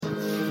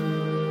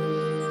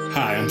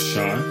Hi, I'm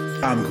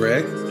Sean. I'm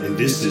Greg. And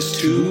this is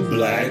Two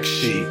Black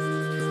Sheep.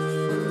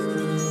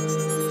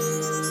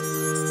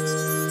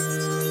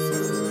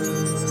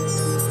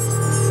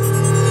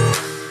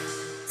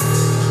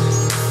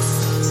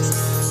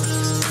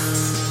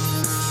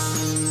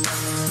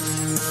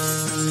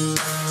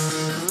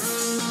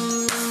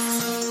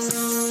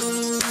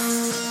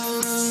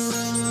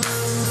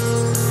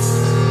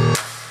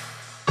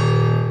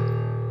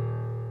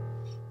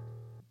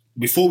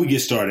 Before we get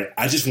started,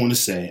 I just want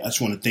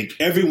to thank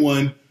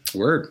everyone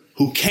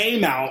who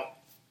came out.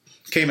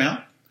 Came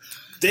out?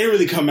 They didn't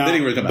really come out. They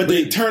didn't really come out. But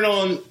they turn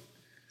on.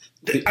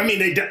 They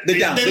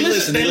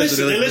listen to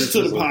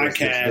the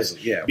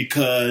podcast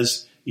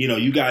because,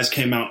 you guys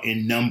came out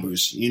in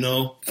numbers,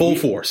 Full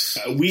force.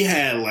 We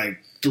had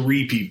like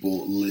 3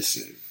 people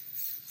listen.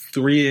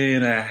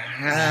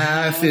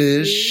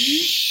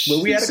 3.5-ish.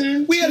 But we had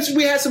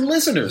some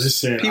listeners.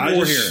 Listen, people I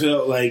were just here.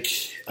 felt like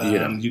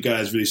you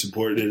guys really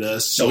supported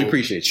us. So we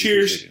appreciate you.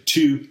 Cheers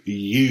to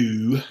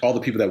you. All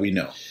the people that we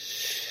know.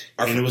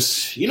 And it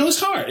was, it's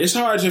hard. It's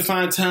hard to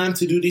find time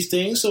to do these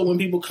things. So when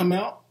people come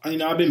out,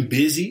 I've been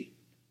busy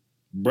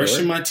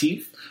brushing my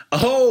teeth.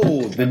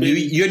 Oh,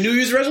 your New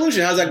Year's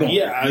resolution. How's that going?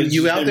 Yeah,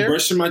 you out there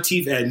brushing my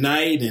teeth at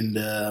night. And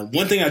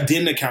one thing I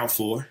didn't account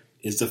for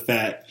is the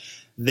fact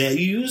that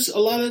you use a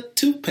lot of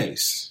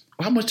toothpaste.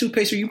 How much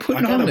toothpaste are you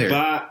putting on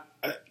there?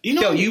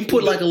 You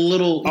put like a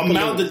little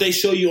amount that they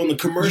show you on the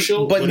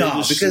commercial, but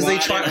no, because they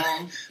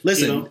try.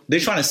 Listen, they're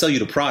trying to sell you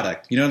the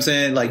product. You know what I'm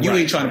saying? Like you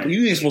ain't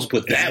supposed to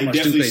put that much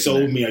definitely toothpaste.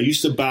 Sold me. I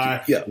used to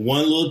buy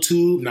one little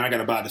tube. Now I got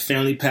to buy the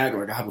family pack,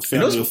 or I have a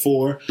family of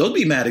 4. Those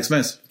be mad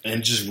expensive,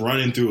 and just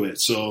running through it.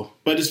 So,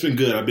 but it's been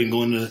good. I've been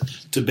going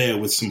to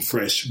bed with some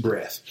fresh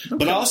breath. Okay.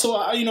 But also,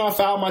 I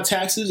filed my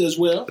taxes as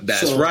well.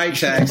 That's right,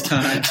 tax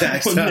time.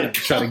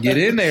 Try to get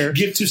in there.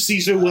 Give to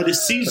Caesar what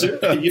is Caesar.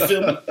 You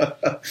feel me?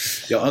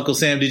 Yo, Uncle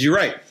Sam, did you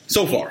write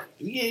so far?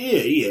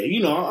 Yeah.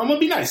 I'm gonna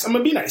be nice.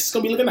 It's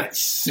gonna be looking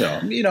nice.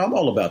 I'm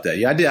all about that.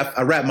 Yeah, I did.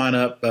 I wrapped mine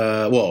up.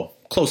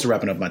 Close to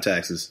wrapping up my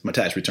taxes. My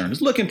tax return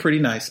is looking pretty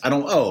nice. I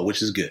don't owe,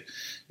 which is good.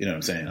 You know what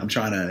I'm saying? I'm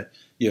trying to.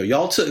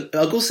 Y'all took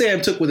Uncle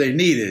Sam took what they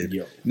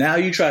needed. Now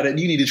you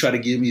need to try to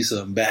give me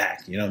some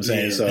back. You know what I'm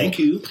saying? So thank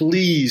you.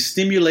 Please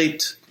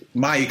stimulate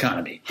my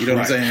economy. You know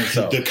what I'm saying?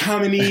 So the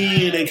economy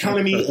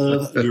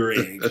of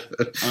Greg.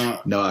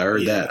 No, I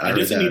heard that. I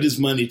definitely need this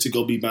money to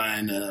go be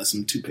buying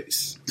some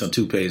toothpaste. Some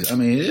toothpaste.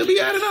 It'll be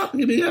adding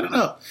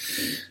up.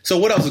 So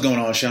what else is going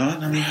on,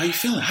 Sean? How you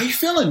feeling? How you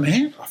feeling,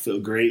 man? I feel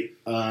great.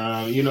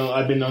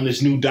 I've been on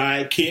this new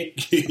diet kick.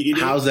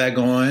 How's that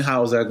going?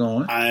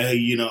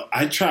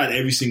 I tried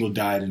every single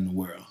diet in the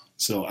world.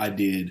 So I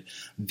did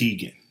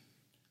vegan.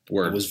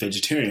 I was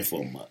vegetarian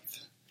for a month.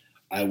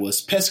 I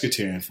was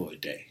pescatarian for a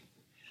day.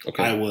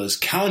 Okay. I was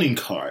counting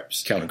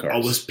carbs. I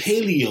was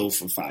paleo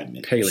for 5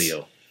 minutes.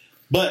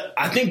 But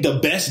I think the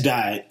best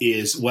diet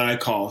is what I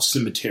call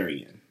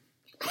cemeterian.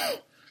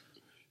 Like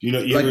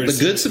the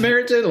Good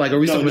Samaritan? Like, are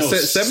we talking about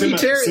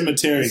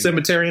cemeterian?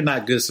 Cemeterian,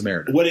 not Good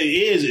Samaritan. What it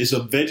is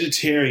a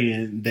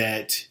vegetarian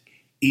that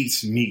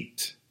eats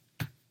meat.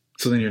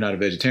 So then you're not a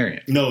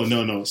vegetarian?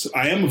 No. So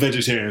I am a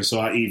vegetarian,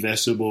 so I eat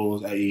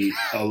vegetables. I eat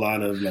a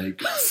lot of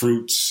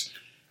fruits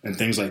and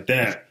things like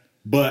that.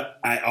 But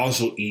I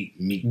also eat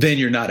meat. Then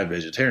you're not a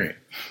vegetarian.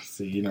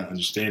 See, you're not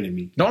understanding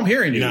me. No, I'm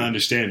hearing you. You're not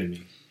understanding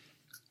me.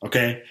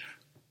 Okay?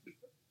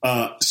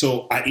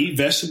 So I eat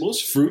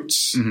vegetables,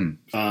 fruits.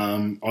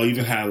 Mm-hmm. I'll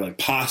even have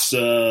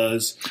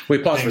pastas.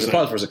 Wait, pause for a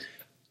second.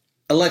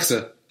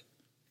 Alexa,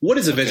 what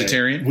is a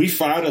vegetarian? We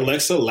fired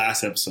Alexa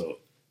last episode.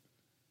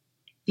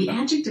 The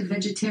adjective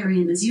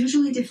vegetarian is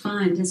usually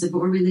defined as of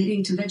or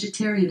relating to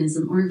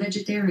vegetarianism or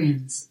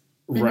vegetarians.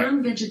 The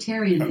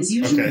non-vegetarian is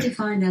usually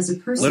defined as a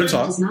person who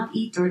does not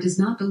eat or does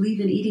not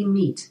believe in eating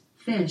meat,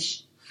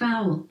 fish,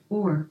 fowl,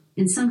 or,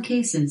 in some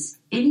cases,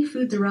 any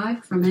food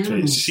derived from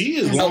animals. She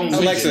is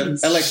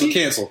long-winded. Alexa,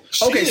 cancel.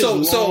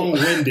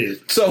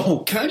 Long-winded. So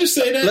can I just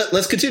say that?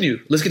 Let's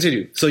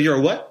continue. So you're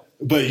a what?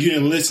 But you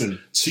didn't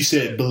listen. She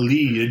said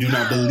believe. I do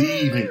not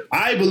believe in.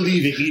 I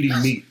believe in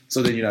eating meat.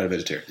 So then you're not a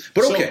vegetarian.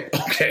 But okay.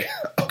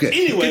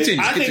 Anyway,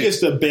 I think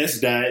it's the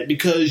best diet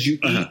because you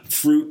eat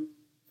fruit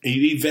and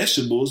you eat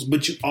vegetables,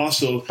 but you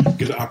also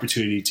get the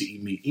opportunity to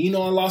eat meat. I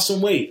lost some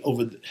weight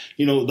over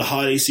the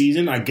holiday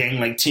season. I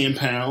gained like 10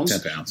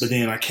 pounds. But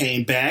then I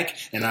came back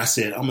and I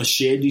said, I'm going to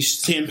shed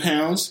these 10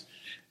 pounds.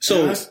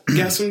 So I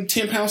got some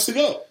 10 pounds to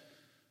go.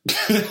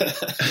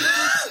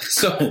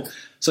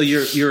 So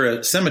you're a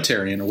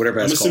cemeterian or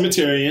whatever that's called. I'm a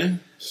cemeterian.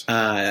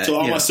 So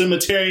all my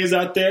cemeterians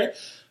out there,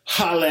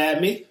 holla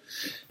at me.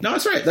 No,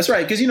 that's right. That's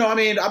right. Because,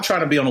 I'm trying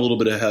to be on a little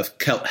bit of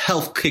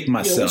health kick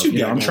myself.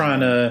 I'm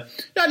trying to,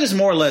 just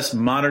more or less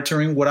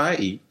monitoring what I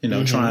eat,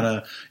 trying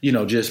to,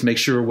 just make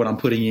sure what I'm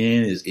putting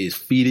in is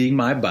feeding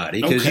my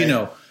body. Because,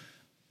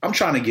 I'm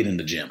trying to get in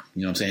the gym.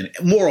 You know what I'm saying?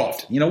 More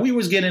often. We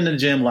was getting in the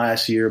gym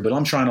last year, but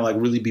I'm trying to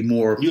really be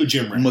more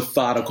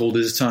methodical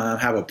this time,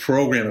 have a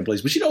program in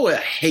place. But you know what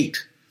I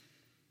hate?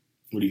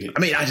 What do you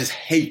hate? I just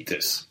hate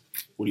this.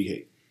 What do you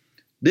hate?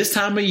 This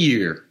time of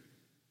year,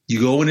 you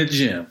go in the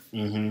gym.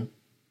 Mm-hmm.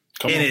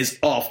 And it's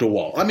off the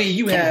wall. I mean,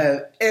 you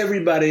have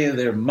everybody and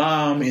their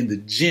mom in the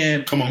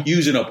gym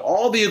using up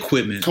all the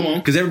equipment.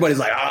 Because everybody's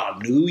like,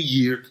 new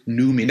year,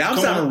 new me. Now I'm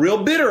sounding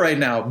real bitter right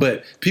now,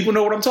 but people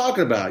know what I'm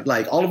talking about.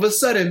 Like, all of a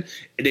sudden,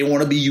 they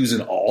want to be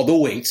using all the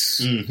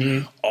weights,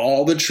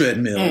 all the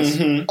treadmills,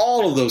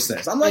 all of those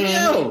things. I'm like,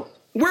 yo,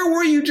 where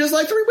were you just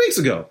like 3 weeks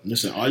ago?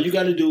 Listen, all you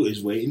got to do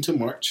is wait until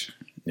March.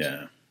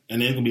 Yeah.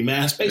 And then it's going to be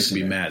mad space. It's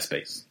going to be mad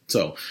space.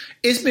 So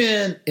it's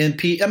been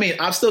I mean,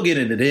 I'm still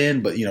getting it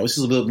in, but, it's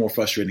a little bit more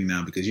frustrating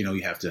now because,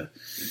 you have to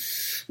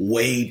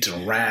wait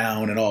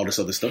around and all this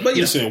other stuff. But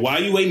listen,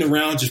 while you waiting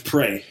around, just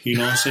pray. You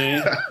know what I'm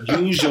saying?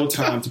 Use your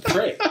time to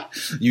pray.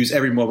 Use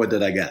every moment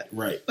that I got.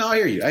 Right. No, I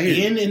hear you.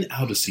 In and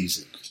out of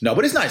season. No,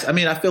 but it's nice. I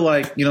mean, I feel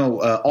like,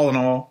 all in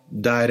all,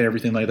 diet and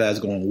everything like that is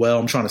going well.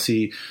 I'm trying to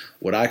see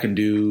what I can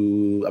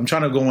do. I'm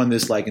trying to go on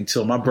this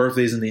until my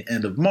birthday's in the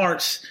end of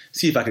March,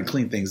 see if I can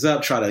clean things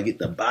up, try to get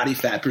the body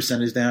fat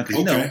percentage down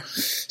because,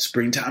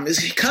 springtime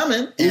is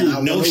coming.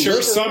 And no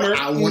shirt summer.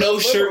 No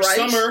shirt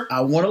summer. I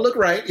want to look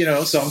right,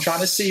 so I'm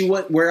trying to see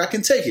where I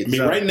can take it. I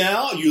mean, right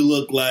now, you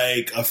look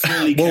like a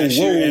friendly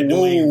cashier at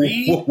Dwayne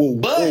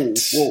Reed,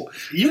 but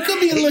you could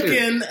be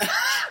looking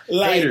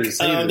like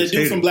the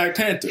dude from Black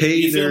Panther.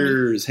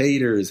 Haters.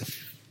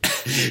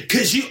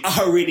 Because you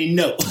already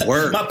know.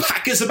 My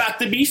pocket's about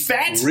to be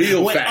fat.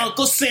 Real when fat.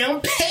 Uncle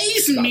Sam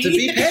pays me. About to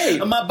be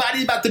paid. My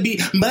body's about to be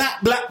blah,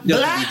 blah,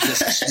 blah.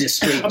 Just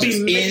straight, I'll be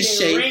just making in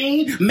shape.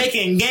 Rain,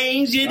 making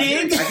gains, you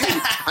dig?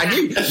 I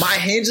hear you. My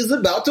hinge is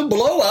about to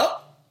blow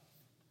up.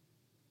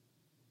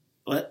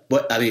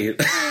 What? I mean,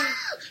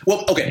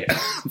 well, okay.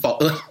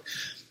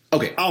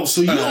 Okay. Oh,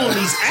 so you on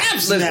these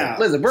apps now.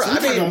 Listen, bro. So I'm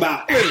talking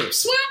about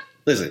apps. What?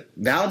 Listen,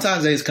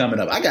 Valentine's Day is coming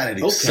up. I gotta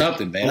do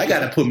something, man. I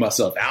gotta put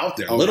myself out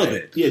there a little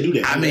bit. Yeah, do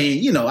that. I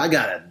mean, I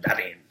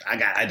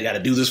gotta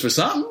do this for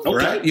something,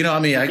 right?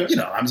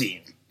 I'm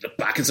seeing the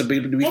pockets are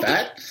big to be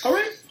fat. All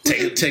right.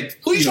 Take.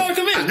 Who you trying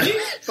to convince? Me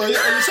or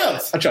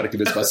yourself? I'm trying to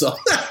convince myself.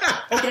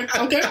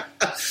 Okay.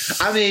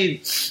 I mean,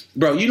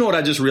 bro, you know what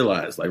I just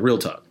realized? Like, real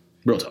talk,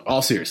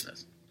 all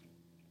seriousness.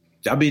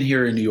 I've been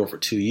here in New York for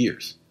 2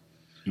 years.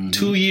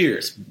 2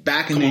 years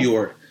back in New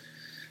York.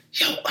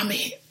 Yo, I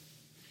mean,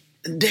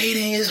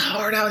 dating is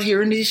hard out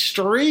here in these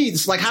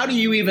streets. Like, how do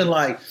you even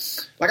I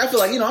feel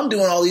like, I'm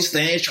doing all these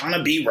things, trying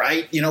to be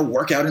right,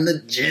 work out in the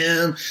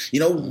gym,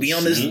 be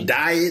on this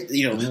diet,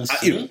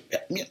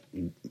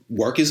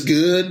 work is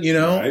good,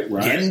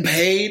 right. Getting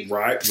paid.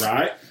 Right.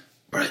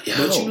 But you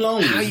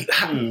lonely. It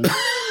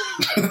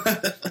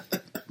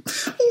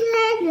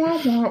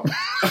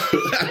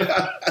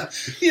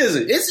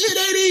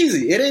ain't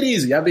easy. It ain't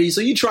easy. I mean,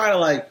 so you try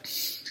to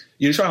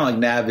you're trying to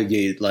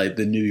navigate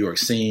the New York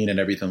scene and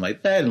everything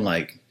like that. And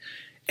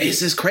it's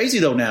just crazy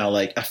though now.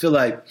 I feel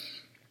like,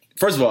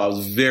 first of all, I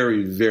was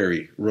very,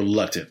 very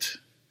reluctant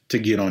to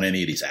get on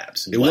any of these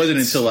apps. It wasn't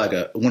until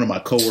one of my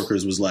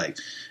coworkers was like,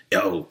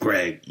 yo,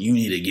 Greg, you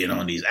need to get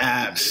on these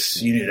apps.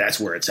 That's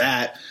where it's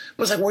at.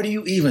 But it's where do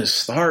you even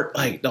start?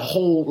 The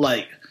whole,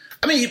 I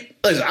mean,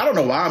 listen, I don't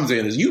know why I'm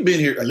saying this. You've been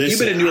here. You've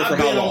been in New York for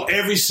how long? I've been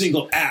on every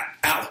single app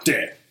out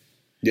there.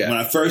 Yeah. When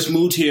I first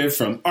moved here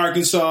from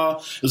Arkansas,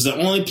 it was the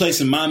only place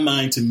in my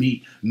mind to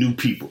meet new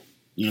people.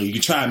 You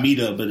can try a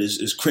meetup, but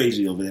it's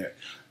crazy over there.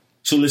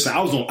 So listen,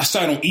 I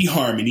started on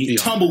eHarmony,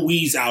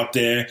 tumbleweeds out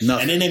there,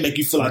 and then they make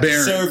you fill out the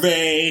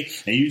survey,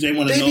 and they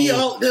want to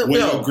know where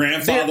your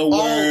grandfather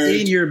worked,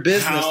 in your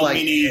business, how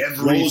many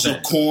rows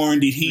of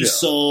corn did he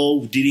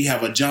sow, did he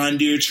have a John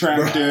Deere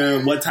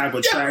tractor, what type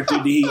of tractor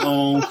did he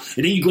own, and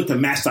then you go to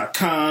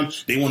Match.com,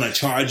 they want to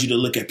charge you to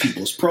look at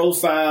people's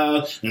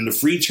profiles, and the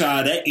free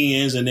trial that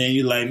ends, and then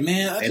you're like,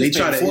 man, I just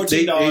paid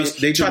 $14.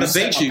 They try to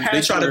bait you.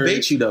 They try to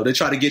bait you though. They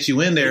try to get you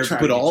in there,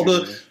 put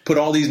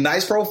all these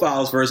nice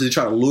profiles first, and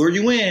try to lure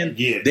you in.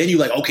 Yeah. Then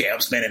you okay, I'm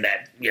spending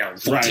that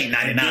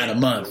 $14.99 a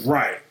month.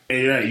 Right.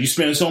 And, you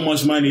spend so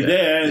much money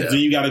there, then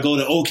you got to go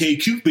to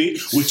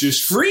OkCupid, which is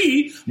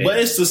free, but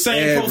it's the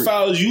same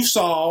profiles you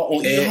saw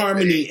on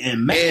eHarmony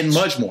and Match. And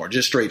much more,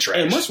 just straight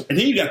trash. And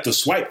then you got the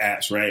swipe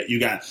apps, right? You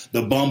got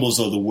the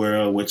Bumbles of the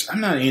world, which I'm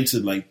not into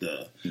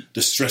the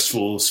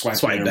stressful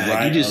swipe right or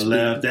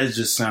left. That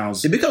just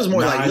sounds. It becomes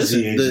more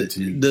listen,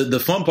 the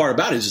fun part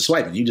about it is just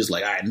swiping. You just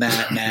all right, nah,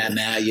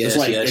 yes,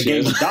 it's a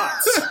game of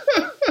dots.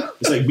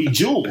 It's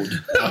Bejeweled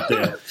out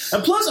there.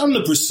 And plus, I'm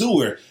the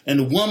pursuer, and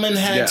the woman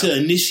had to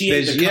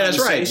initiate the conversation. Yeah, that's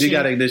right. You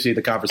got to initiate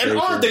the conversation. And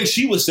all the thing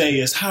she would say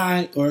is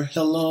hi or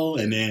hello,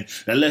 and then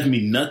that left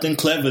me nothing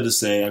clever to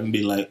say. I can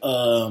be like,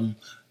 so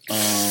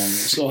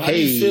how do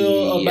you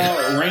feel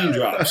about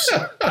raindrops?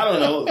 I don't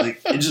know.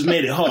 It just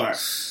made it hard.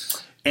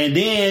 And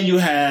then you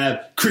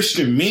have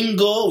Christian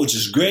Mingle, which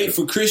is great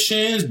for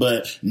Christians,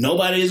 but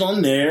nobody is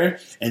on there.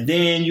 And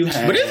then you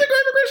have... But is it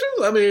great for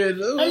Christians?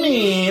 I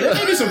mean, there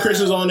may be some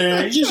Christians on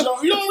there. You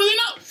don't really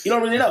know. You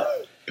don't really know.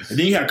 And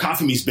then you have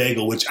Coffee Meets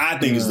Bagel, which I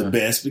think is the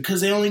best because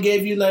they only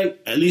gave you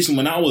at least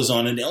when I was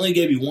on it, they only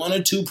gave you 1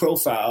 or 2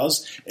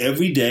 profiles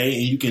every day,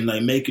 and you can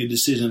make your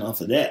decision off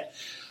of that.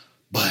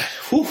 But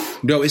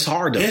no, it's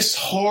hard though. It's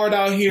hard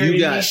out here in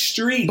these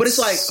streets. But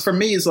it's for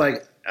me, it's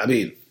I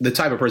mean, the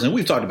type of person,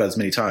 we've talked about this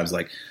many times,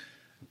 like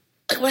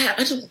what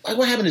happened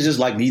to just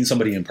like meeting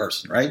somebody in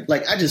person, right?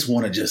 Like, I just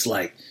want to just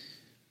like,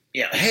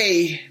 yeah,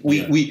 hey,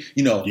 we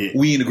in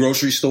the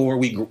grocery store,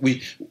 we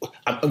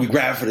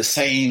grab for the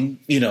same,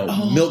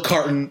 milk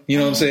carton, you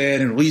know what I'm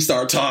saying? And we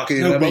start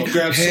talking. No, both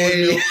grab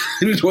soy milk.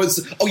 You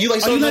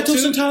like soy milk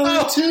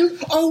too?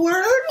 Oh,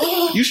 word?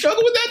 Oh. You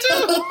struggle with that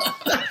too?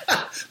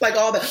 Like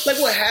all that. Like,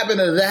 what happened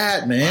to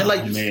that, man?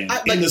 Man.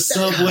 In the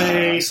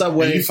subway.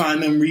 And you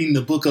find them reading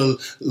the book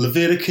of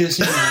Leviticus.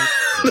 You're like,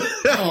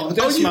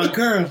 that's my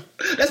girl.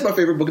 That's my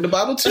favorite book in the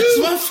Bible too. That's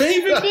my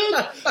favorite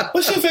book.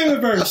 What's your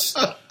favorite verse?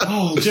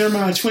 Oh,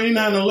 Jeremiah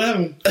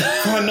 29:11.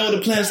 I know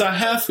the plans I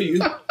have for you.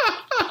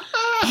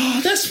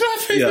 Oh, that's my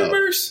favorite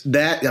verse.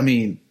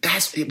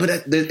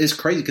 It's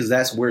crazy because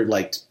that's where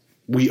like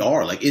we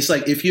are. Like, it's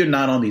like if you're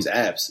not on these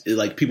apps,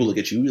 like people look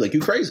at you like you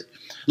crazy.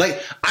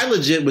 Like, I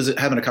legit was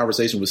having a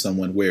conversation with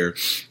someone where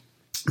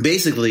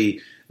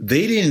basically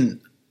they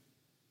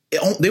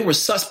were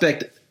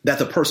suspect that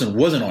the person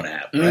wasn't on the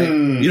app, right? You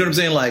know what I'm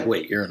saying? Like,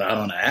 wait, you're not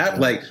on the app?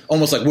 Like,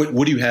 almost like,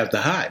 what do you have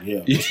to hide? Yeah,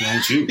 what's wrong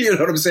with you? You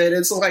know what I'm saying?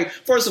 It's like,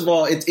 first of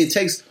all, it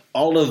takes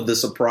all of the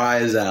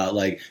surprise out,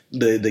 like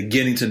the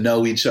getting to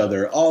know each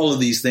other, all of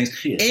these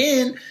things. Yeah.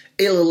 And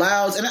it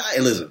allows, and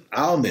listen,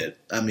 I'll admit,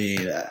 I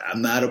mean,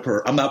 I'm not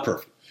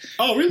perfect.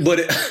 Oh, really?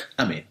 But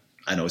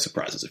I know it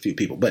surprises a few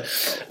people, but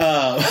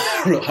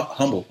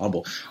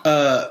humble.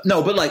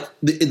 No, but like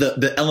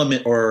the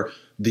element or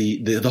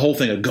the whole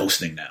thing of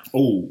ghosting now.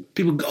 Oh,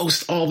 people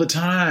ghost all the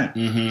time.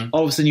 Mm-hmm.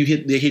 All of a sudden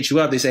they hit you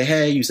up. They say,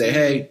 hey, you say,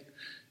 hey,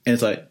 and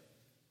it's like,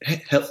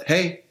 hey,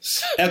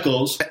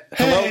 echoes.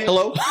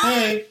 Hello,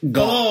 hey,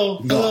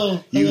 gone.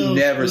 Hello. You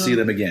never see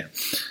them again.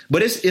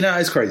 But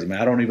it's crazy,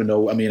 man. I don't even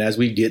know. I mean, as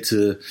we get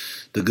to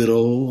the good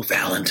old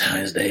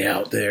Valentine's Day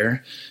out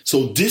there.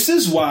 So this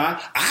is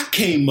why I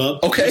came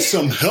up with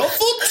some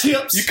helpful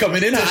tips. You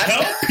coming in to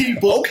help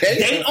people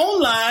date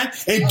online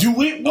and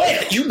do it well.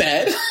 Okay, you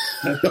mad?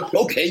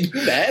 Okay, you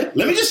mad?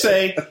 Let me just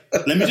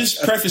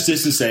preface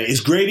this and say,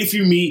 it's great if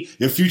you meet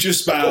your future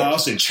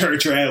spouse in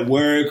church or at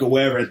work or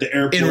wherever, at the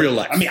airport. In real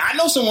life. I mean, I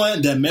know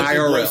someone that met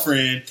their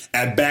boyfriend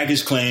at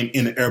baggage claim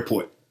in the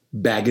airport.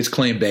 Baggage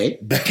claim bay?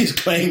 Baggage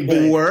claim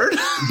bay. Word?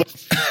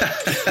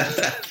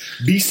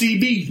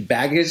 BCB.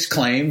 Baggage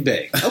claim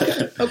bay.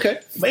 Okay.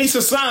 But it's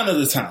a sign of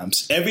the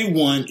times.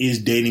 Everyone is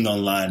dating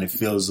online, it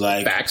feels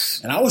like.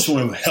 Facts. And I just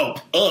want to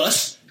help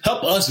us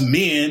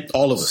men,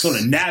 all of us, sort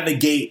of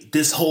navigate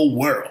this whole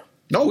world.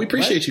 No, we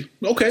appreciate you.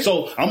 Okay.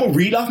 So I'm going to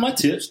read off my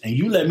tips and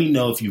you let me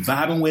know if you're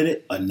vibing with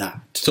it or not.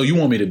 So you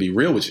want me to be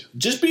real with you?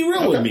 Just be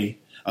real with me.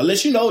 I'll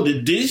let you know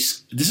that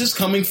this is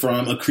coming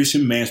from a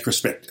Christian man's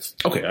perspective.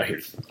 Okay, I hear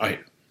you.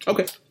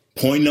 Okay.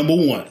 Point number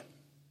 1.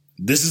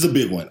 This is a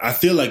big one. I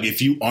feel like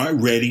if you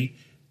aren't ready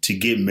to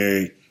get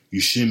married, you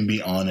shouldn't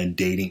be on a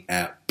dating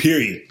app,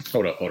 period.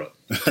 Hold up.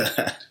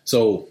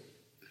 So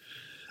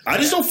I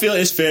just don't feel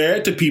it's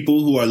fair to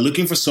people who are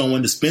looking for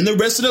someone to spend the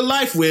rest of their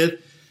life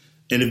with.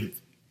 And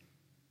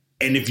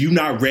if you're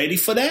not ready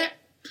for that,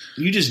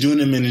 you're just doing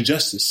them an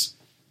injustice.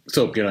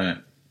 So can I?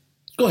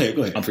 Go ahead.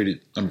 I'm free to.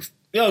 Go ahead.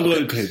 No,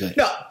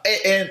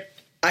 and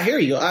I hear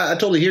you. I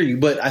totally hear you.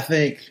 But I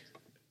think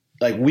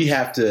like we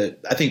have to.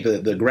 I think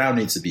the ground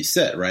needs to be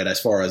set, right?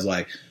 As far as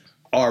like,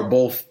 are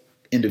both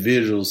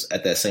individuals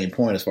at that same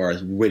point as far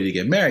as ready to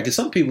get married? Because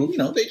some people,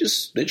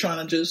 they're trying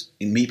to just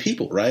meet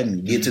people, right,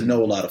 and get to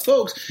know a lot of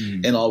folks.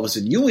 And all of a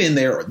sudden, you in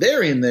there or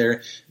they're in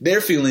there.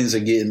 Their feelings are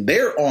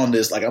they're on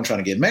this like I'm trying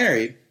to get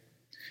married,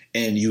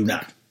 and you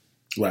not.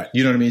 Right.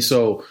 You know what I mean?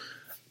 So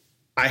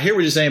I hear what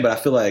you're saying, but I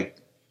feel like.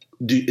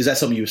 Is that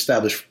something you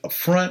establish up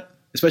front,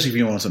 especially if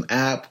you're on some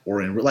app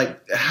or in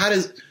like how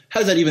does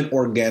that even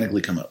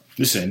organically come up?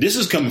 Listen, this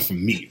is coming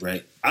from me,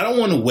 right? I don't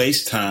want to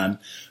waste time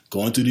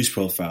going through these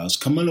profiles,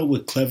 coming up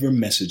with clever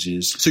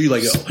messages. So you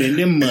like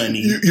spending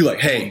money. You like,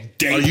 hey,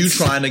 dates. Are you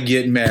trying to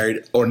get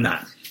married or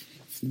not?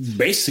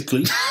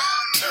 Basically,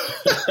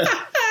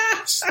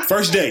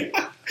 first date.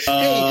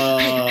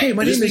 Hey,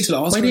 my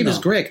name is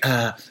Greg.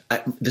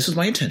 This is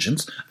my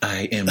intentions.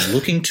 I am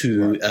looking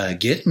to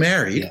get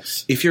married.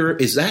 Yes.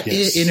 Is that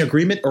in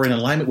agreement or in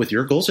alignment with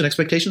your goals and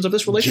expectations of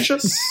this relationship?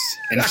 Yes.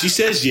 And if she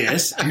says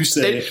yes, you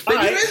say, all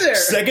right, in there.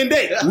 Second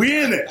date,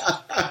 we in there.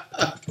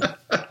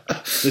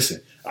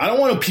 Listen, I don't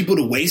want people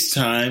to waste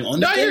time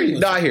on. I hear you.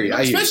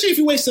 Especially if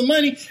you're wasting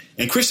money.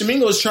 And Christian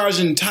Mingle is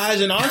charging tithes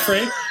and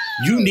offering.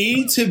 You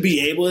need to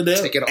be able to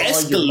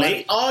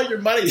escalate all your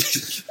money.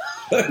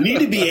 Need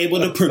to be able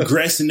to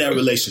progress in that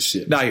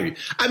relationship. No, I hear you.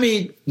 I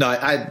mean,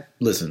 I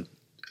listen.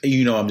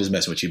 I'm just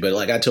messing with you, but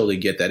like I totally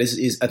get that.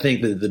 I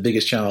think the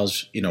biggest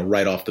challenge,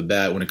 right off the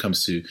bat when it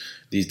comes to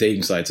these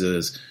dating sites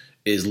is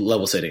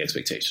level setting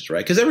expectations,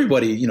 right? Because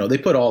everybody, they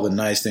put all the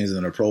nice things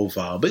in their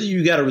profile, but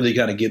you got to really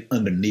kind of get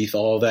underneath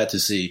all that to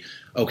see,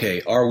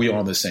 okay, are we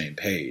on the same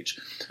page?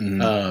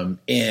 Mm-hmm.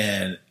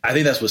 And I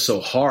think that's what's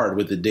so hard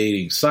with the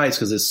dating sites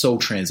because it's so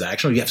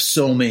transactional. You have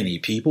so many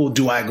people.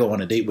 Do I go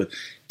on a date with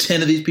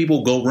 10 of these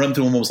people, go run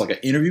through almost like an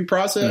interview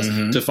process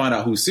to find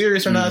out who's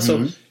serious or not.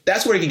 So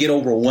that's where it can get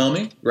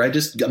overwhelming, right?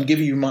 I'm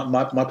giving you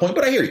my point,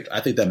 but I hear you. I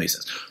think that makes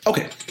sense.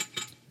 Okay,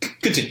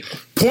 continue.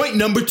 Point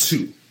number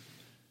 2.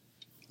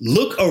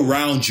 Look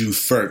around you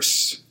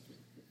first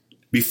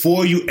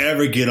before you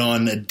ever get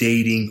on a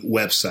dating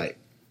website.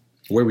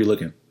 Where are we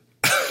looking?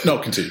 No,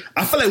 continue.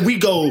 I feel like we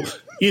go,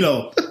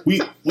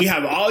 we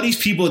have all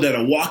these people that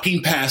are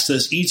walking past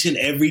us each and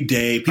every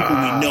day. People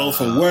we know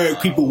from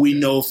work, people we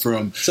know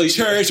from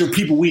church, or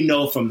people we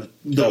know from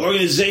the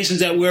organizations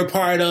that we're a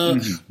part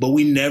of, but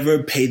we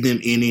never pay them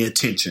any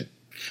attention.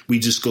 We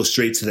just go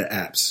straight to the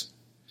apps.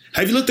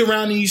 Have you looked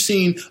around and you've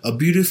seen a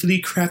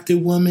beautifully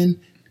crafted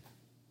woman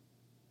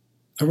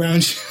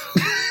around you?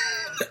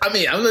 I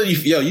mean,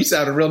 you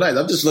sounded real nice.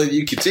 I'm just letting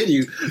you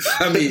continue.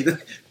 I mean,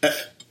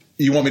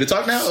 you want me to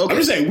talk now? Okay. I'm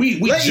just saying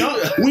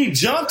we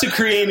jump to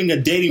creating a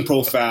dating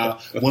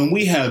profile when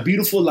we have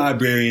beautiful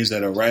librarians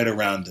that are right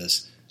around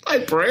us.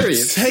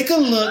 Librarians? Take a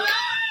look.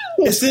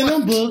 It's in a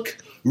book.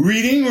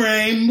 Reading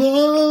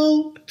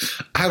Rainbow.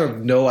 I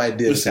have no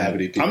idea what's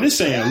happening. People. I'm just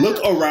saying,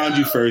 look around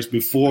you first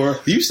before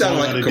you sound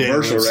like a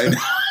commercial right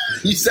now.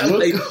 You sound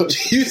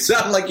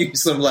like you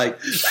some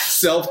like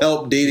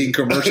self-help dating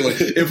commercial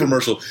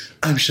infomercial.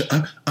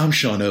 I'm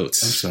Sean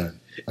Oates. I'm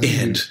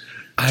Sean.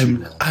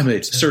 I'm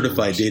a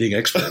certified dating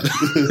expert.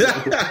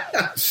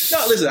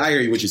 No, listen, I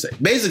hear you what you say.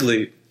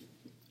 Basically,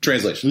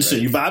 translation. Listen,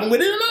 right? You vibing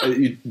with it or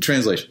not?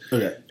 Translation.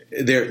 Okay.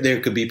 There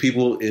could be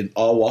people in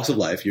all walks of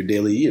life, your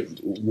daily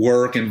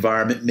work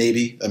environment,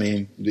 maybe. I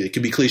mean, it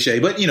could be cliche,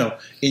 but, in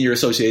your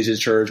association,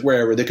 church,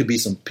 wherever, there could be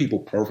some people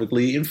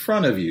perfectly in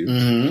front of you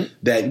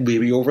that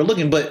maybe you're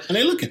overlooking. And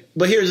they're looking.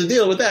 But here's the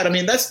deal with that. I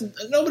mean, that's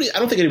nobody. I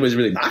don't think anybody's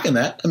really knocking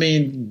that. I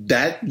mean,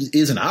 that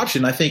is an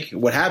option. I think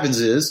what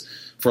happens is,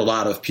 for a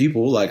lot of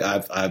people, like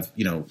I'm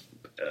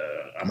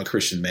a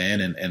Christian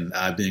man and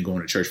I've been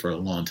going to church for a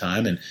long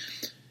time. And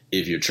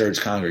if your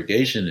church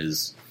congregation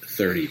is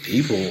 30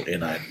 people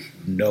and I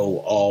know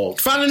all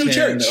find a new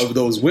church of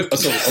those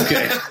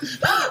okay.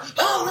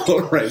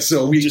 All right.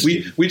 So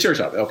we church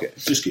hop. Okay.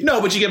 No,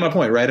 but you get my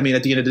point, right? I mean,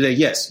 at the end of the day,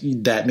 yes,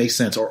 that makes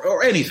sense.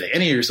 Or anything,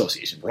 any of your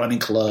association, running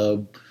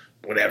club,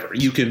 whatever.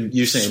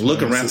 You're saying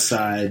look around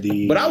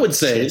society. But I would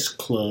say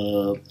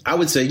club. I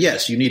would say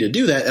yes, you need to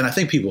do that. And I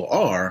think people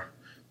are.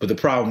 But the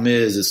problem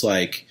is, it's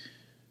like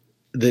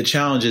the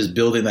challenge is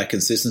building that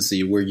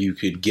consistency where you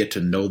could get to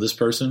know this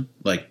person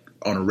like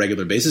on a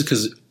regular basis.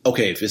 Because,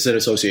 okay, if it's an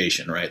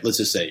association, right? Let's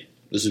just say,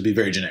 this would be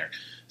very generic.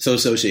 So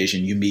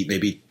association, you meet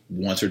maybe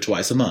once or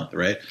twice a month,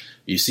 right?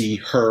 You see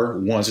her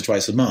once or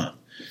twice a month.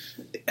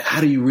 How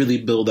do you really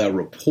build that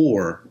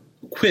rapport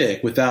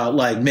quick without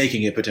like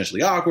making it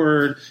potentially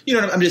awkward? You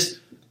know what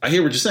I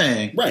hear what you're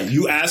saying. Right.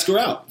 You ask her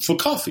out for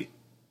coffee.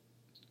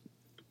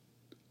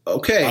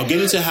 Okay. I'll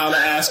get into how to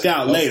ask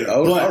out later.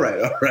 All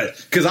right.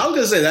 Because I was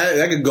going to say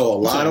that could go a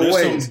lot of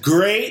ways.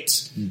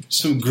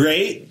 Some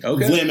great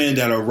women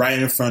that are right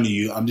in front of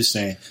you. I'm just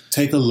saying,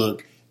 take a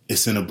look.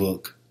 It's in a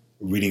book.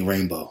 Reading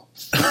Rainbow.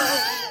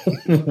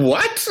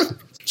 What?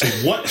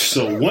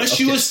 So once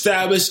you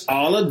establish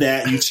all of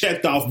that, you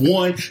checked off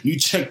 1, you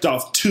checked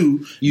off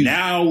 2.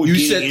 Now we're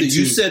getting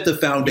into... You set the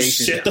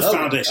foundation. You set the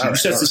foundation. You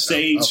set the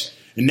stage. Okay.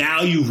 And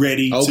now you're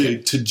ready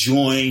to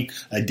join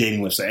a dating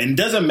website. And it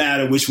doesn't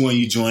matter which one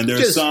you join. There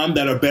are some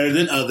that are better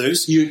than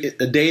others.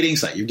 A dating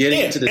site. You're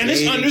getting into the dating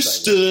site. And it's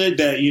understood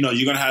that, you're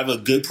going to have a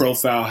good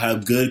profile,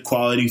 have good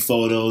quality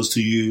photos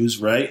to use,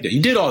 right? Yeah,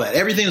 you did all that.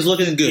 Everything is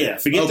looking good. Yeah,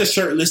 forget the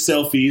shirtless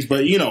selfies.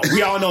 But,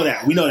 we all know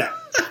that. We know that.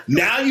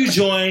 Now you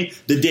join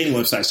the dating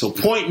website. So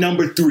point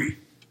number 3.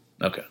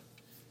 Okay.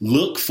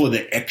 Look for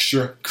the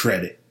extra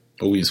credit.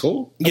 Are we in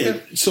school? Yeah.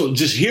 Okay. So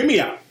just hear me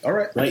out. All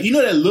right. Right. You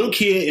know that little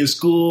kid in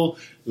school,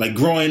 like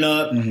growing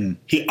up,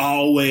 he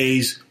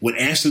always would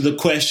answer the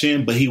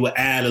question, but he would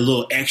add a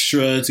little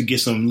extra to get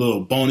some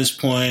little bonus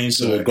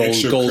points or gold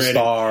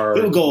star.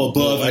 He would go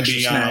above and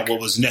beyond what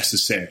was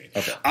necessary.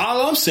 Okay.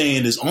 All I'm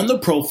saying is on the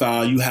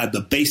profile, you have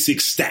the basic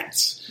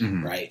stats,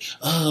 right?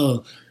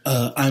 Oh,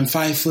 I'm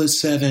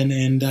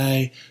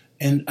 5'7"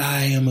 and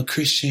I am a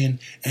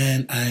Christian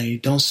and I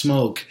don't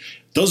smoke.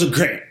 Those are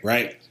great,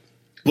 right?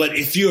 But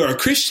if you're a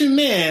Christian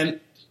man,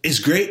 it's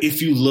great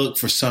if you look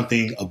for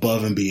something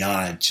above and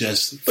beyond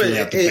just filling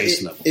out the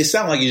base level. It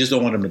sounds like you just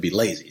don't want them to be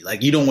lazy.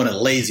 Like you don't want a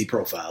lazy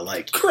profile.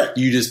 Like correct.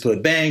 You just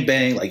put bang,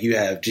 bang. Like you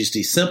have just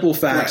these simple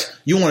facts. Right.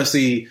 You want to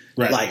see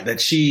like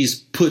that she's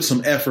put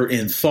some effort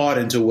and thought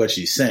into what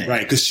she's saying.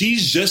 Right. Because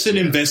she's just as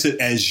invested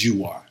as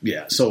you are.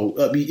 Yeah. So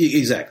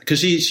exactly.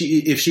 Because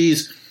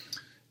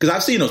because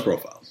I've seen those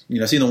profiles.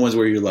 I've seen the ones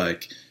where you're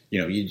like,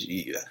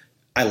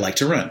 I like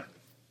to run.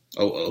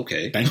 Oh,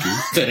 okay. Thank you.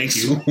 Thank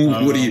you.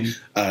 What do you?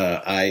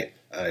 I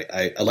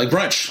like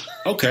brunch.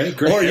 Okay,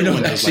 great.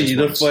 Or actually,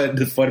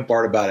 the fun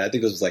part about it, I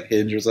think it was like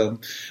Hinge or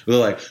something. They're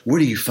like, "Where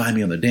do you find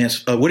me on the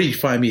dance? Where do you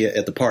find me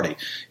at the party?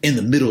 In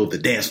the middle of the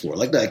dance floor,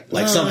 like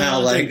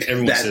somehow like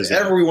everyone says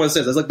that. Everyone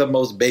says that's like the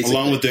most basic.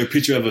 Along with their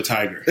picture of a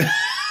tiger.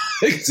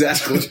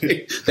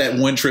 Exactly. That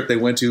one trip they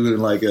went to in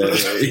like in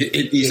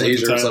East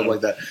Asia or something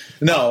like that.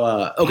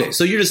 No, okay.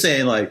 So you're just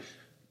saying like.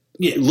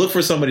 look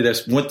for somebody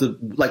that's put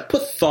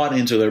thought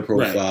into their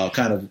profile,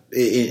 kind of,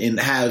 and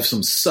have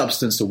some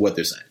substance to what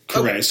they're saying.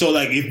 Correct. Okay. So,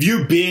 like, if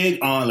you're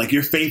big on, like,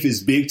 your faith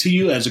is big to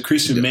you as a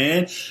Christian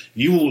man,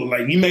 you will,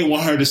 like, you may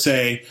want her to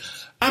say,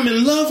 I'm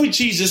in love with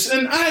Jesus,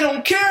 and I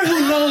don't care who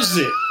knows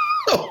it.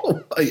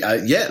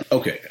 Yeah.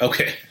 Okay.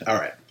 All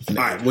right.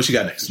 What you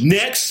got next?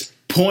 Next,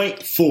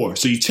 point 4.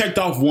 So you checked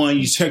off 1,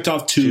 you checked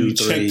off 2, you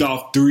checked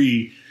off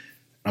 3.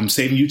 I'm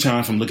saving you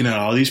time from looking at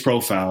all these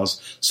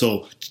profiles.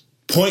 So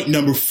point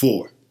number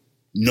 4,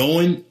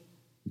 knowing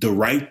the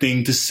right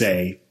thing to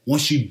say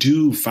once you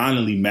do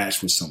finally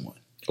match with someone.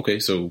 Okay,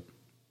 so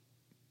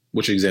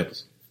what's your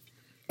examples?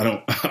 I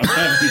don't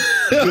have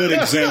any good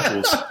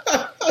examples.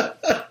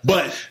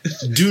 But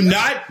do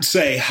not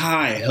say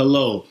hi,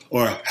 hello,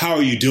 or how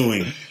are you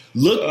doing?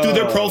 Look through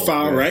their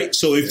profile, right?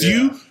 So if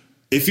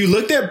you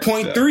looked at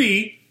point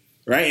 3,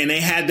 right, and they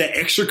had that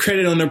extra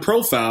credit on their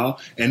profile,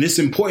 and it's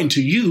important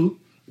to you,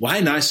 why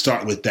not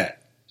start with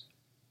that?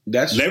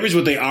 Leverage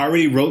what they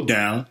already wrote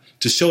down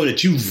to show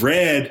that you've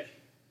read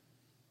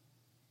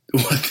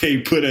what they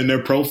put in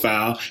their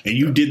profile and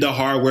you did the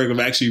hard work of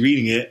actually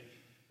reading it,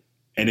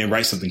 and then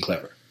write something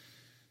clever.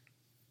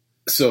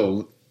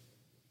 So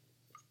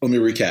let me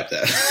recap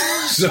that.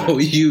 So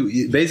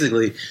you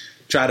basically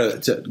try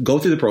to go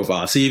through the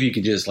profile, see if you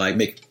can just like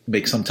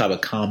make some type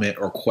of comment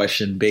or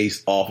question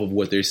based off of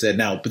what they said.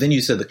 Now, but then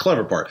you said the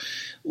clever part.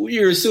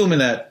 You're assuming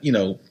that,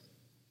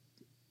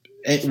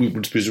 and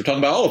we're talking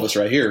about all of us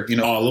right here.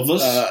 All of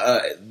us.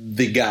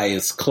 The guy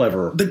is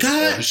clever. The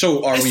guy.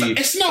 So are we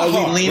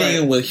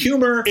leaning in with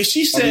humor? If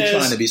she says, are we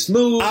trying to be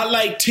smooth? I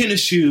like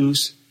tennis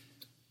shoes.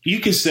 You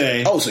can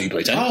say, oh, so you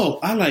play tennis? Oh,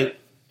 I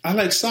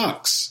like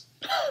socks.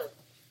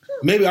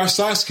 Maybe our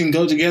socks can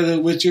go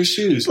together with your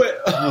shoes.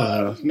 But,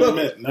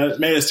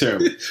 man, that's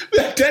terrible.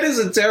 That is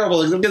a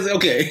terrible example.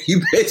 Okay,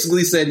 you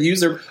basically said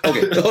user.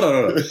 Okay, hold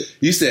on.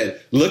 You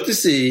said look to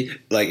see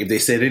like if they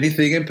said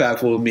anything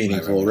impactful or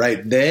meaningful,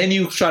 right? Then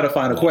you try to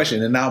find a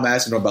question, and now I'm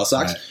asking them about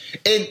socks,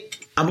 and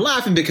I'm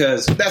laughing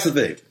because that's the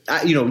thing.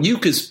 You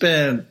could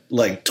spend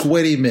like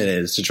 20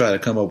 minutes to try to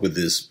come up with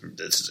this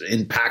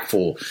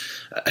impactful.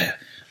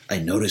 I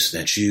noticed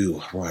that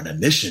you were on a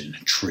mission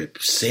trip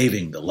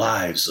saving the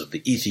lives of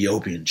the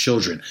Ethiopian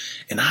children,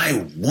 and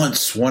I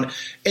once wanted,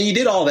 and you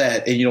did all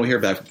that, and you don't hear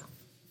back from them.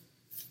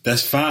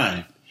 That's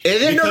fine.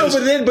 And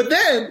then but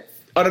then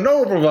on a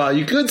normal profile,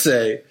 you could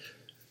say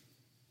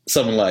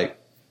something like,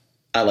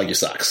 "I like your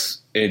socks,"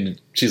 and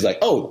she's like,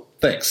 "Oh,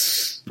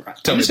 thanks."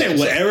 I'm just saying,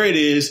 whatever it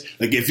is,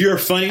 like if you're a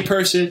funny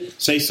person,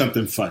 say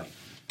something funny.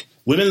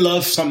 Women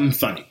love something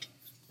funny,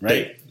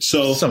 right?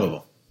 So some of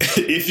them,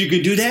 if you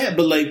could do that,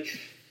 but like.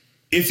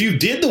 If you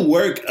did the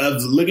work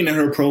of looking at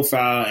her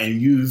profile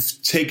and you've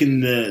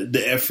taken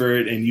the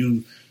effort and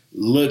you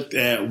looked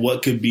at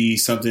what could be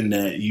something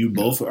that you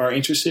both are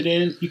interested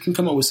in, you can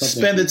come up with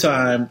something. Spend the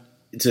time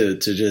to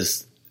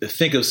just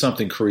think of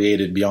something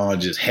creative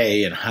beyond just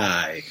hey and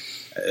hi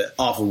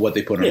off of what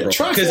they put on her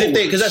profile. Because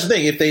that's the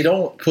thing. If they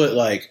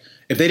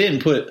didn't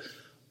put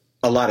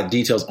a lot of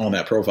details on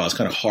that profile, it's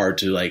kind of hard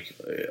to like,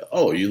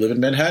 oh, you live in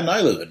Manhattan,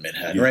 I live in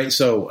Manhattan, right?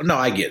 So no,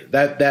 I get it.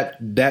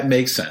 That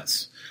makes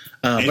sense.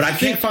 But I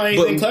think find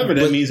anything clever.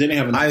 That means they didn't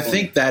have enough. I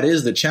think that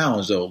is the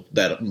challenge, though.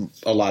 That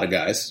a lot of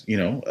guys,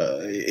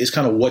 is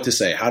kind of what to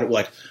say.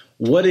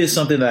 What is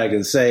something that I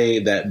can say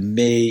that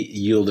may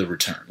yield a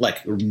return,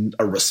 like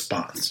a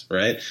response,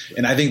 right?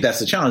 And I think that's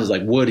the challenge. Is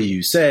like, what do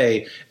you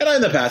say? And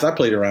in the past, I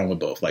played around with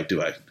both. Like,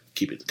 do I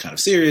keep it kind of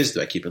serious?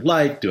 Do I keep it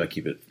light? Do I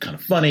keep it kind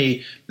of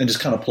funny? And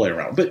just kind of play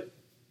around. But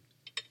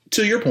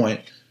to your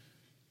point.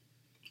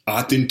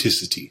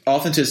 Authenticity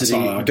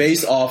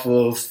based off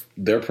of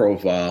their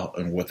profile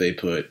and what they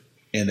put,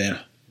 and then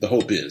the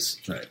hope is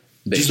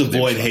just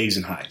avoid haze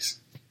and highs.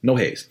 No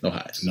haze, no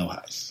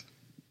highs.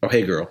 Oh,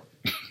 hey girl,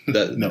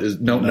 none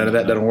of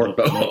that doesn't work.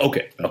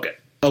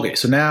 Okay.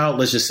 So now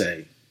let's just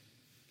say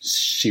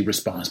she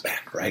responds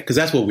back, right? Because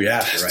that's what we're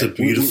after, right? That's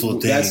the beautiful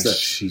thing.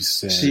 She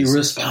says she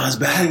responds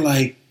back. I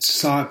like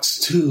socks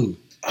too.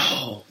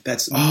 Oh,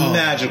 that's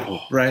magical,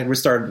 right? We're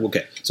starting.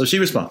 Okay, so she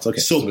responds. Okay,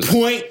 so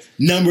point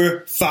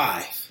number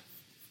 5: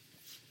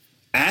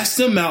 ask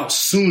them out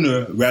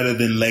sooner rather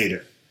than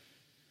later.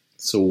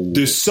 So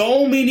there's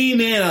so many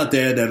men out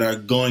there that are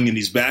going in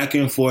these back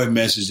and forth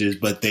messages,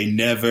 but they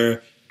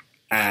never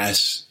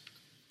ask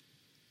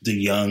the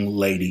young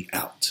lady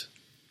out.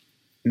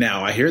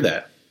 Now I hear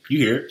that. You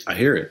hear it? I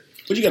hear it.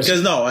 What you got?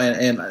 Because no,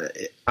 and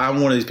I'm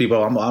one of these people.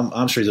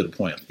 I'm straight to the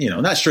point.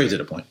 Not straight to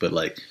the point, but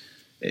like.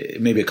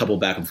 Maybe a couple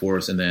back and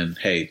forths, and then,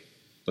 hey,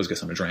 let's get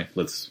something to drink.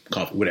 Let's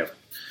coffee, whatever.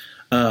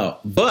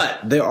 But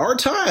there are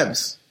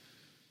times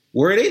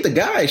where it ain't the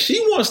guy. She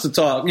wants to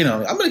talk.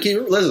 I'm going to keep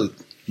it. Listen.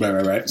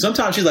 Right.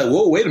 Sometimes she's like,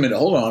 whoa, wait a minute.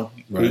 Hold on.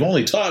 Right. We've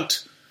only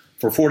talked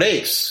for 4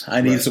 days.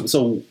 I need some.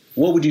 So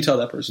what would you tell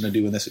that person to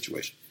do in this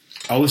situation?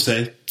 I would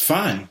say,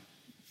 fine.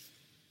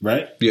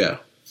 Right? Yeah.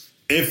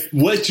 If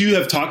what you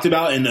have talked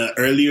about in the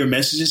earlier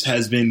messages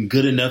has been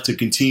good enough to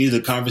continue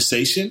the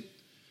conversation,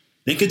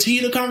 then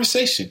continue the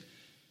conversation.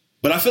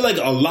 But I feel like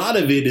a lot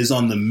of it is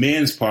on the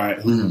man's part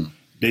who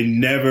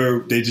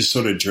They just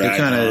sort of drag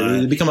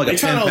on. They become like they're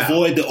trying to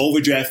avoid the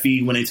overdraft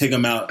fee when they take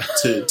them out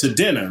to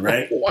dinner,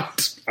 right?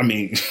 What? I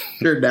mean,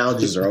 your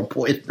analogies are on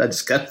point. I'm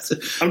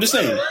just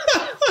saying.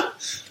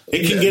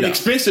 It can get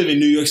expensive in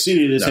New York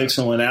City to take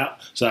someone out,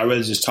 so I'd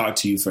rather just talk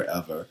to you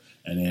forever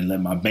and then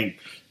let my bank,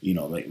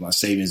 like my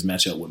savings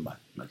match up with my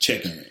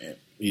checking.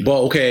 Well,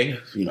 okay,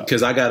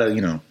 because I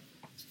gotta,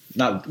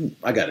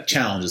 I gotta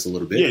challenge this a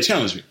little bit. Yeah,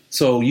 challenge me.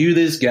 So you,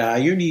 this guy,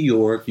 you're New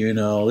York,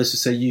 let's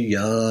just say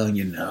you're young,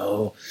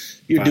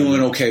 you're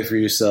doing okay for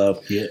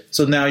yourself. Yeah.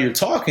 So now you're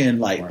talking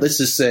let's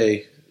just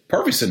say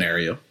perfect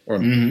scenario, or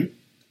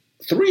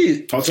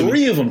three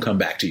of them come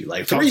back to you.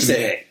 Like three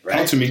say, hey, right?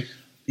 Talk to me.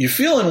 You're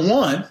feeling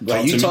one,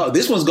 like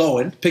this one's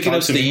going, picking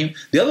up steam.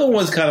 The other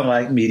one's kind of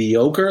like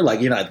mediocre, like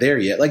you're not there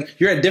yet. Like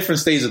you're at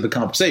different stages of the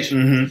conversation.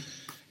 Mm-hmm.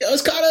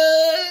 It's kind of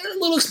a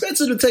little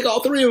expensive to take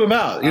all three of them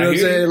out. You know what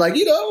I'm saying? Like,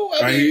 if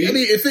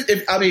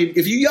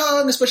you're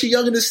young, especially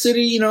young in the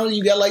city,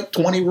 you got like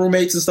 20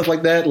 roommates and stuff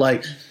like that.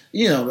 Like,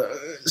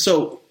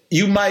 so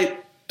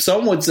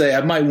some would say I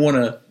might want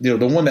to,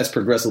 the one that's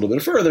progressed a little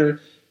bit further,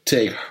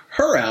 take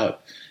her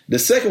out. The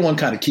second one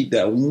kind of keep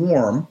that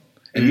warm.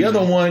 And the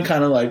other one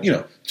kind of like,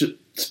 just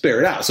spare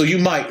it out. So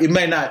it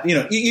may not,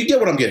 you get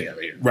what I'm getting at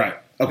here. Right.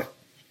 Okay.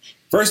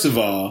 First of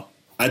all,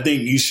 I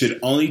think you should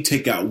only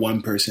take out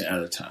one person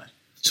at a time.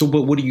 So,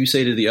 but what do you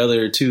say to the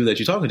other two that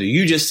you're talking to?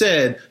 You just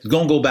said it's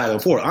going to go back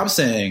and forth. I'm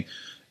saying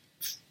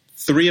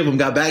three of them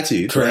got back to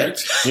you.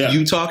 Correct. Yeah.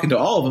 You talking to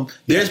all of them.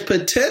 There's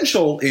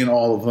potential in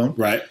all of them.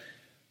 Right.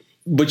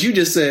 But you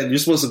just said you're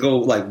supposed to go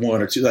like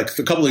one or two, like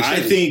a couple of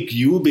exchanges. I think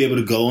you will be able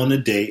to go on a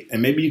date,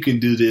 and maybe you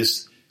can do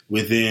this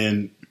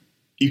within...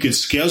 You can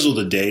schedule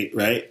the date,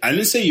 right? I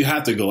didn't say you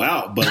have to go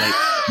out, but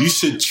you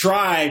should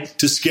try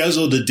to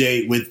schedule the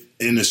date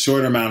within a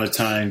short amount of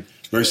time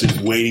versus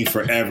waiting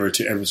forever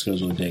to ever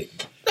schedule a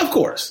date. Of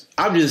course.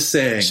 I'm just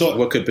saying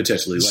what could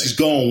potentially just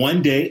go on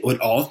one date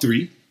with all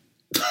three.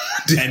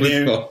 And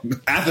then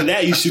after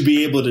that, you should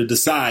be able to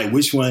decide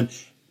which one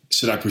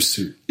should I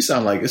pursue. It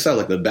sounds like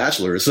The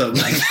Bachelor or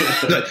something like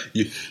that.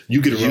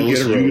 You get a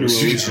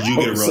rose. You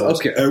get a rose.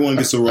 Okay. Everyone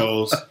gets a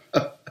rose.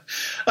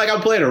 Like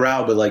I'm playing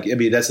around, but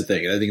that's the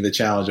thing. I think the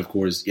challenge, of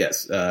course,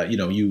 yes, you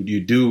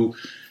don't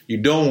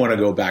want to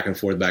go back and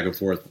forth, but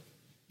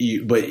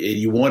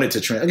you want it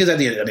to trend. Because at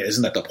the end,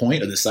 isn't that the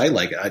point of the site?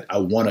 Like I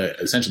want to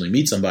essentially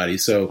meet somebody.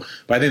 So,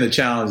 but I think the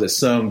challenge that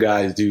some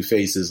guys do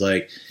face is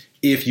like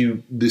if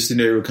this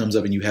scenario comes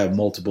up and you have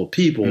multiple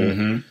people,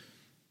 I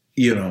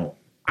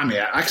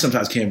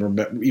sometimes can't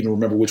even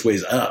remember which way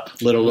is up,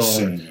 let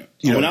alone.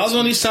 When I was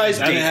on these sites,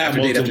 I didn't have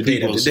multiple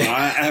people, so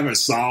I haven't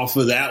solved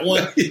for that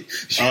one.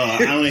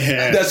 I only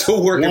had that's a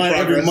work in one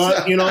progress. every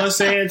month, you know what I'm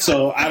saying?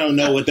 So I don't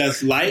know what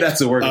that's like.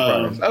 That's a work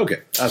in progress. Okay.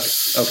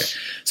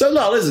 So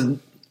no,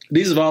 listen,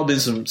 these have all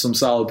been some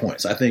solid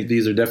points. I think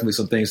these are definitely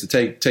some things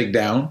to take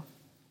down.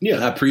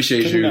 Yeah, I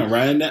appreciate you.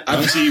 Writing that. I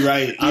don't see you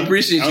write. I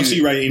appreciate you. I don't see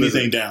you writing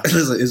anything down.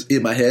 Listen, it's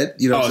in my head.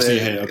 You know what I'm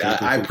saying? Head. Okay,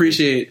 I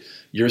appreciate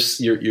your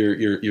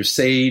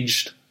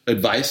saged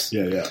advice.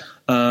 Yeah.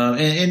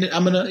 And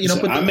I'm gonna,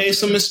 I made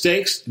some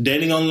mistakes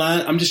dating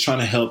online. I'm just trying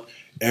to help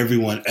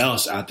everyone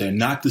else out there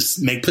not to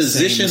make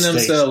position the same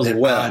themselves that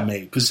well. I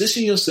made.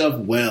 Position yourself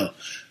well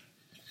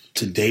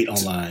to date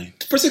online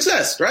for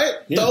success, right?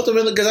 Yeah.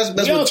 Ultimately, because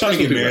that's what trying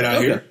to get married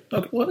out here.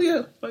 Okay. Well,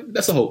 yeah,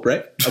 that's a hope,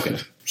 right? Okay.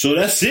 So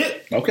that's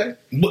it. Okay.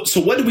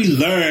 So what did we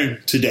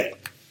learn today?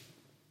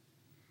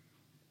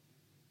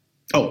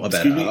 Oh, my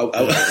bad.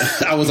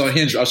 I was on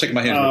Hinge. I was checking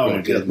my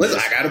Hinge. Listen,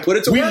 I got to put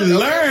it to work. We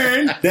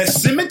learned that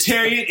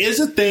cemeterian is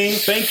a thing.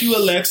 Thank you,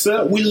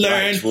 Alexa. We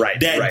learned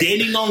that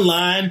dating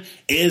online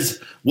is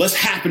what's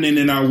happening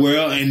in our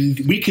world, and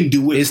we can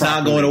do it. It's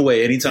not going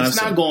away anytime soon.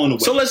 It's not going away.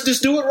 So let's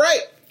just do it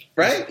right.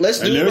 Right? Let's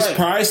do it right. There's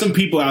probably some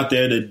people out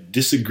there that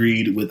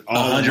disagreed with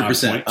all 100%, of my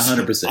points.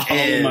 100%.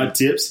 All of my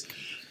tips.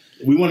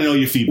 We want to know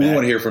your feedback. We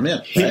want to hear from him.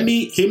 Hit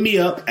me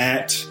up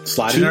at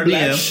Slide in our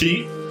DM.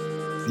 Sheep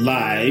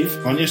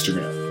Live on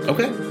Instagram.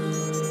 Okay.